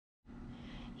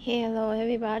Hello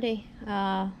everybody.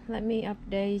 Let me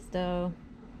update the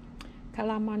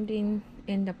Calamondin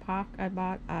in the park I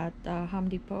bought at Home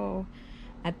Depot.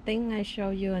 I think I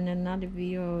showed you in another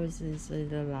video. This is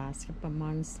the last couple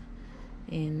months,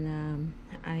 and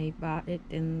I bought it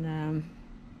in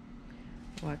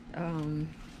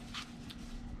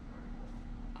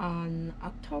on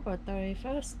October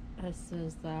 31st. This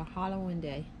is the Halloween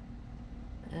day.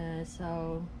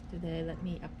 So today, let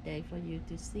me update for you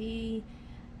to see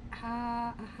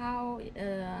how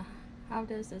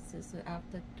does this is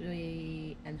after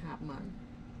 3.5 months.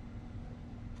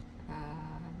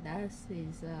 That is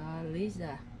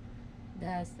Lisa.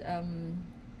 That's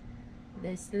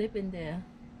they sleep in there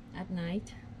at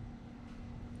night.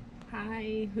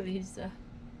 Hi Lisa.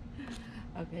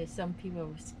 Okay, some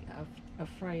people are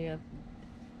afraid of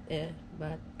it,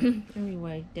 but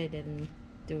anyway, they didn't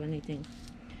do anything.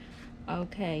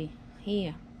 Okay,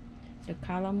 here the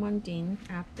Calamondin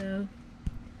after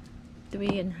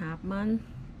 3.5 months.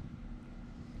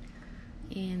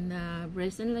 And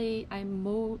recently I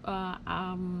moved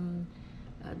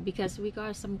because we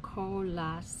got some cold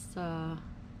last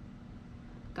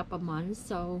couple months,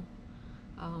 so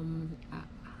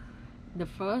the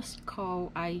first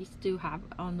cold I still have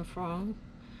on the front,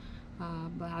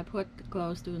 but I put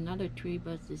close to another tree,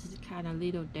 but this is kind of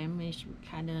little damage,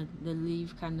 kind of the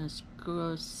leaf kind of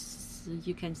screws.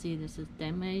 You can see this is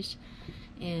damaged.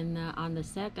 And on the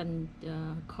second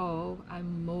cold, I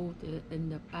moved it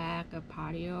in the back of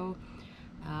patio.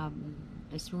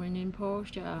 It's running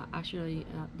porch, actually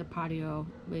the patio,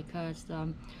 because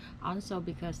also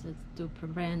because it's to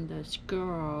prevent the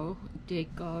squirrel. They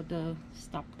got the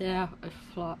stuff there,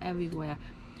 floor everywhere.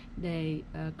 They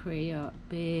create a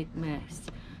big mess.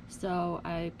 So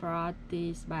I brought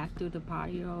this back to the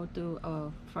patio to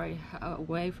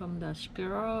away from the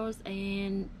squirrels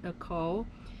and the cold.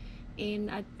 And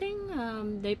I think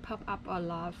they pop up a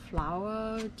lot of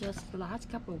flowers just the last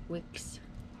couple of weeks.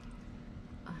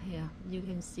 Here you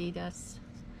can see that's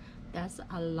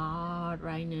a lot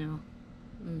right now.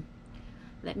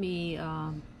 Let me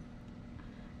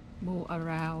move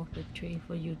around the tree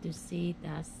for you to see.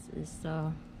 That is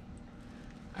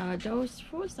those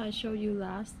fruits I showed you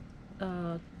last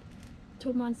 2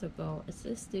 months ago. It's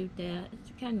still there.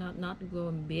 It's kind of not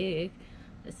going big.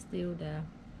 It's still there.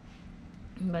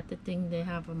 But the thing, they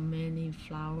have many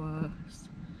flowers.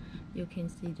 You can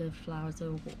see the flowers,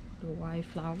 the white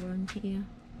flower in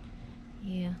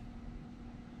here.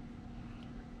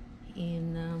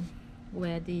 And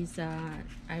where these I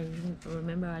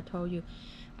remember I told you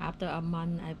after a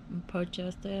month I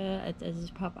purchased it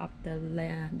just pop up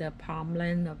the palm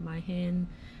length of my hand.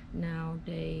 Now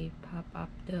they pop up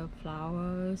the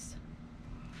flowers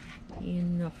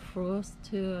in the fruits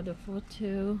too,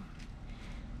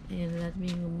 And let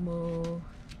me move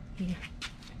here.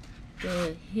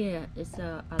 Here is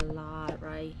a lot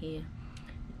right here.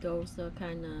 Those are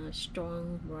kind of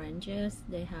strong branches.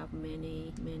 They have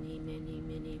many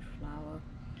flowers.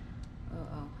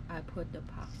 I put the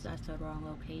pots at the wrong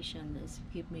location. It's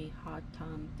give me hard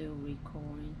time to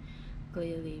record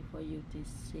clearly for you to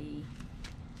see.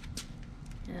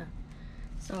 Yeah.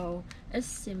 So it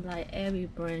seems like every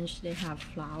branch they have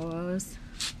flowers.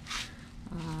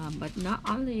 But not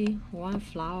only one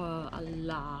flower, a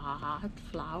lot of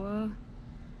flower.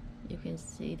 You can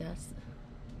see that's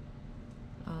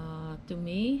to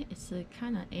me it's a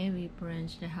kind of every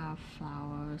branch they have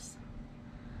flowers.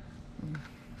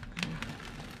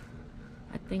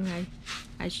 I think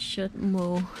I should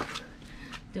move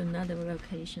to another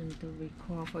location to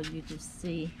record for you to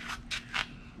see.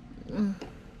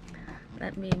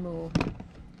 Let me move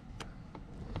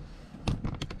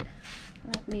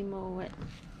it.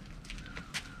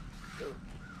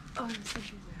 Oh, it's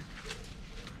everywhere.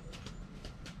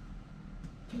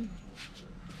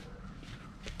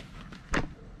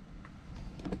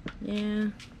 Yeah,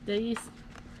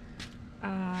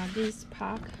 this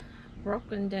park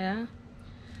broken there.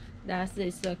 That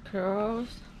is the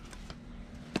curls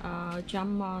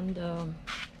jump on the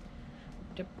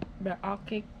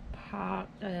orchid park.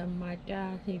 My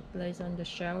dad, he plays on the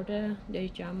shoulder. They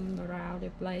jump around, they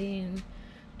play, and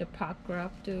the park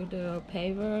grab to the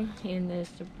paver, and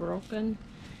it's broken.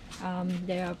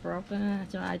 They are broken,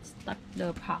 so I stuck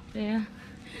the park there,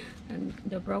 and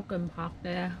the broken park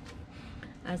there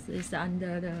as is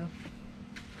under the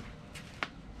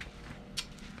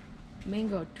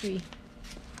mango tree.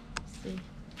 See,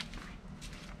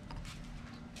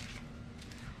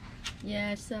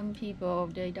 yeah, some people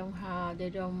they don't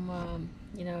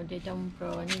you know, they don't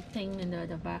grow anything in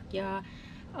the backyard.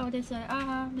 Oh, they say,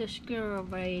 ah, the squirrel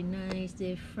very nice,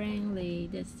 they're friendly,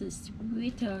 that's the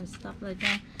sweeter and stuff like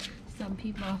that. Some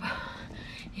people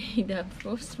eat the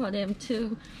fruits for them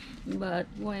too, but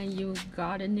when you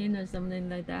gardening or something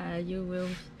like that, you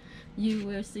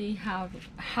will see how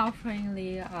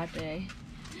friendly are they.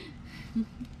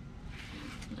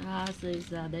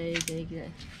 They get.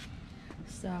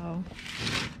 So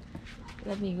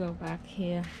let me go back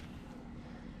here,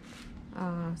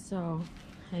 so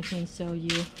I can show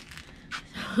you.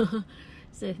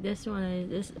 So this one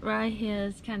is right here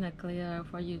is kind of clear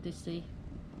for you to see.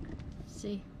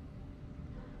 See,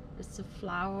 it's a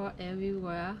flower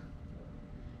everywhere,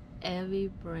 every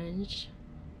branch.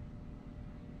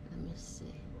 Let me see.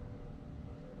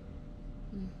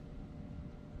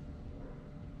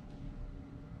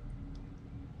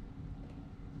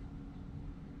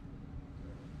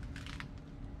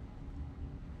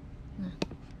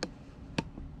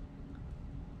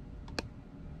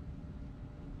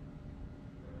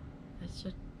 I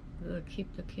should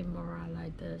keep the camera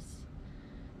like this,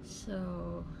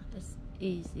 so it's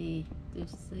easy to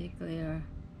see clear.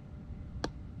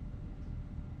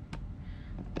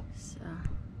 So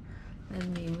let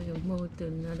me move to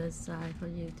another side for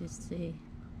you to see.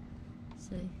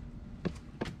 See,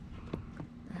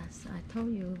 as I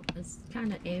told you, it's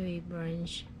kind of every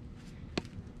branch.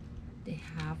 They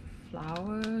have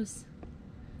flowers,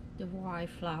 the white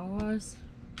flowers.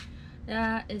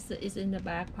 Yeah, it's in the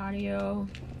back patio,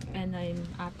 and I'm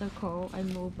after cold. I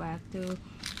move back to,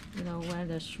 where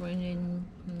the swinging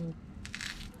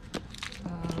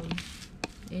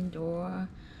indoor.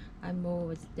 I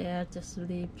move it there, just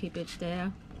keep it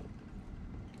there.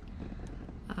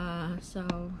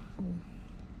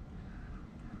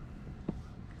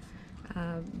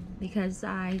 Because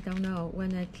I don't know,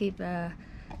 when I keep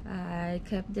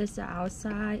this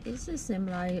outside, it just seems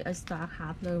like I start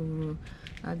have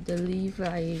the leaf,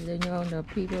 like the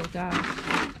people got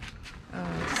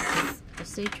a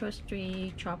citrus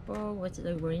tree trouble with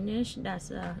the greenish.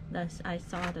 That's I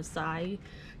saw the side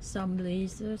some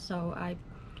leaves, so I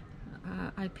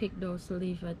pick those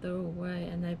leaves, I throw away,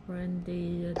 and I bring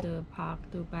the park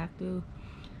to back to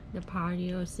the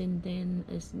patio. Since then,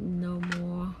 it's no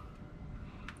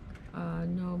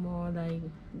more like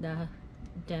the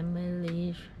damaged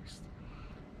leaves.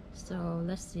 So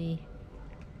let's see.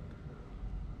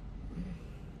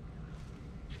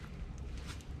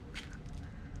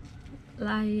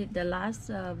 Like the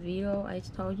last video I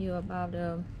told you about,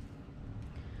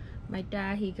 my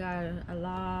dad, he got a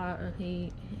lot.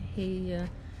 He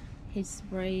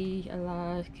sprayed a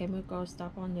lot of chemical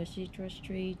stuff on the citrus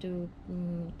tree to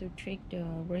treat the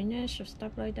greenish or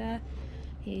stuff like that.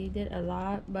 He did a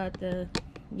lot, but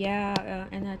yeah,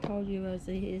 and I told you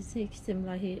he seemed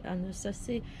like he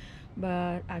understood,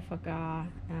 but I forgot.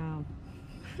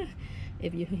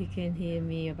 If you can hear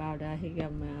me about that, he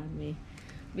got mad at me,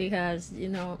 because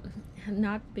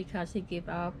not because he gave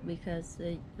up, because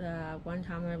one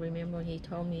time I remember he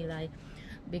told me, like,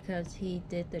 because he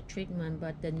did the treatment,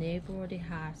 but the neighbor, they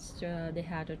had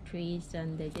the trees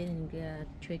and they didn't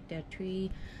treat their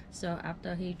tree. So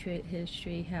after he treat his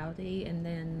tree healthy, and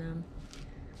then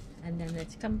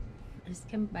it's come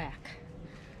back.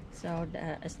 So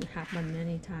it's happened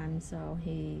many times. So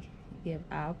he gave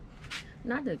up.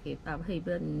 Not to give up, he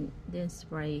didn't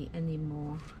spray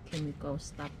anymore chemical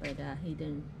stuff like that. He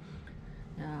didn't,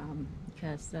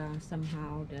 because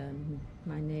somehow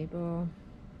my neighbor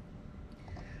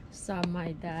saw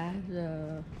my dad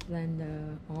plant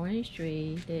the orange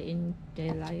tree. They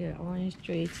like an orange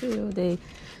tree too. They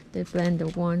plant the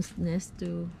ones next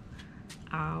to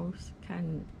ours,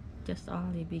 kind of just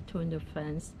only between the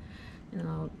fence,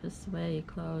 it's very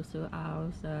close to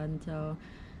ours. And so,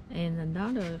 and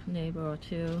another neighbor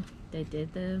too, they did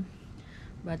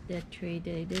but that tree,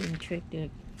 they didn't treat the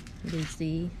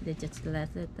disease, they just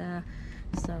left it there.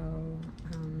 So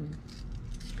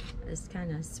it's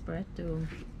kind of spread to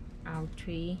our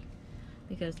tree,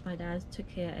 because my dad took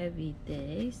care every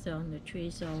day, so on the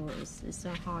tree. So it's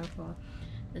so hard for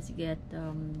us to get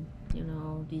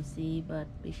disease. But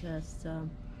because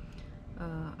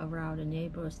around the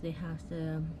neighbors, they have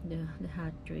they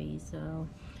had trees, so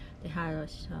they had a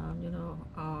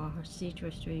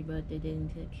citrus tree, but they didn't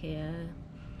take care.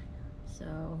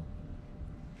 So,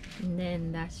 and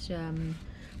then that's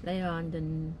later on, the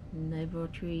neighbor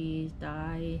trees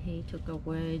died. He took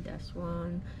away that's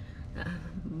one.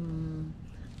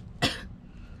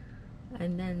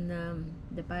 And then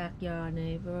the backyard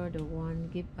neighbor, the one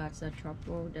give us a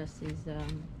trouble. That is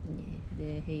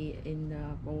he in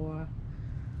the board,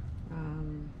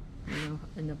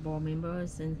 in the board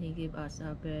members, and he give us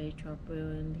a very trouble,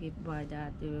 and give my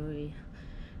dad very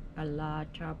a lot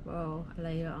of trouble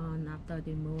later on after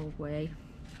they move away.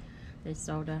 They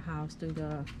sold the house to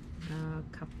the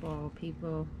couple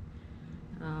people,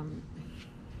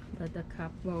 but the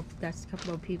couple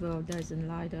people doesn't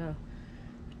like the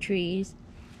trees,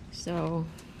 so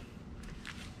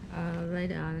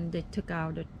later on they took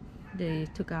out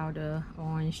the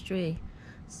orange tree.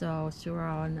 So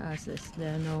surround us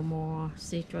there no more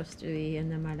citrus tree, and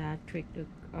then my dad tricked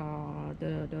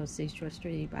the citrus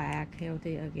tree back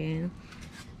healthy again.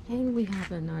 And we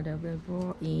have another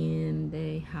river, and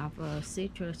they have a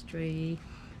citrus tree,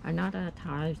 another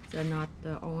type, not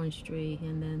the orange tree,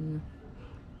 and then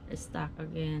it's stuck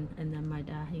again. And then my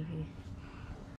dad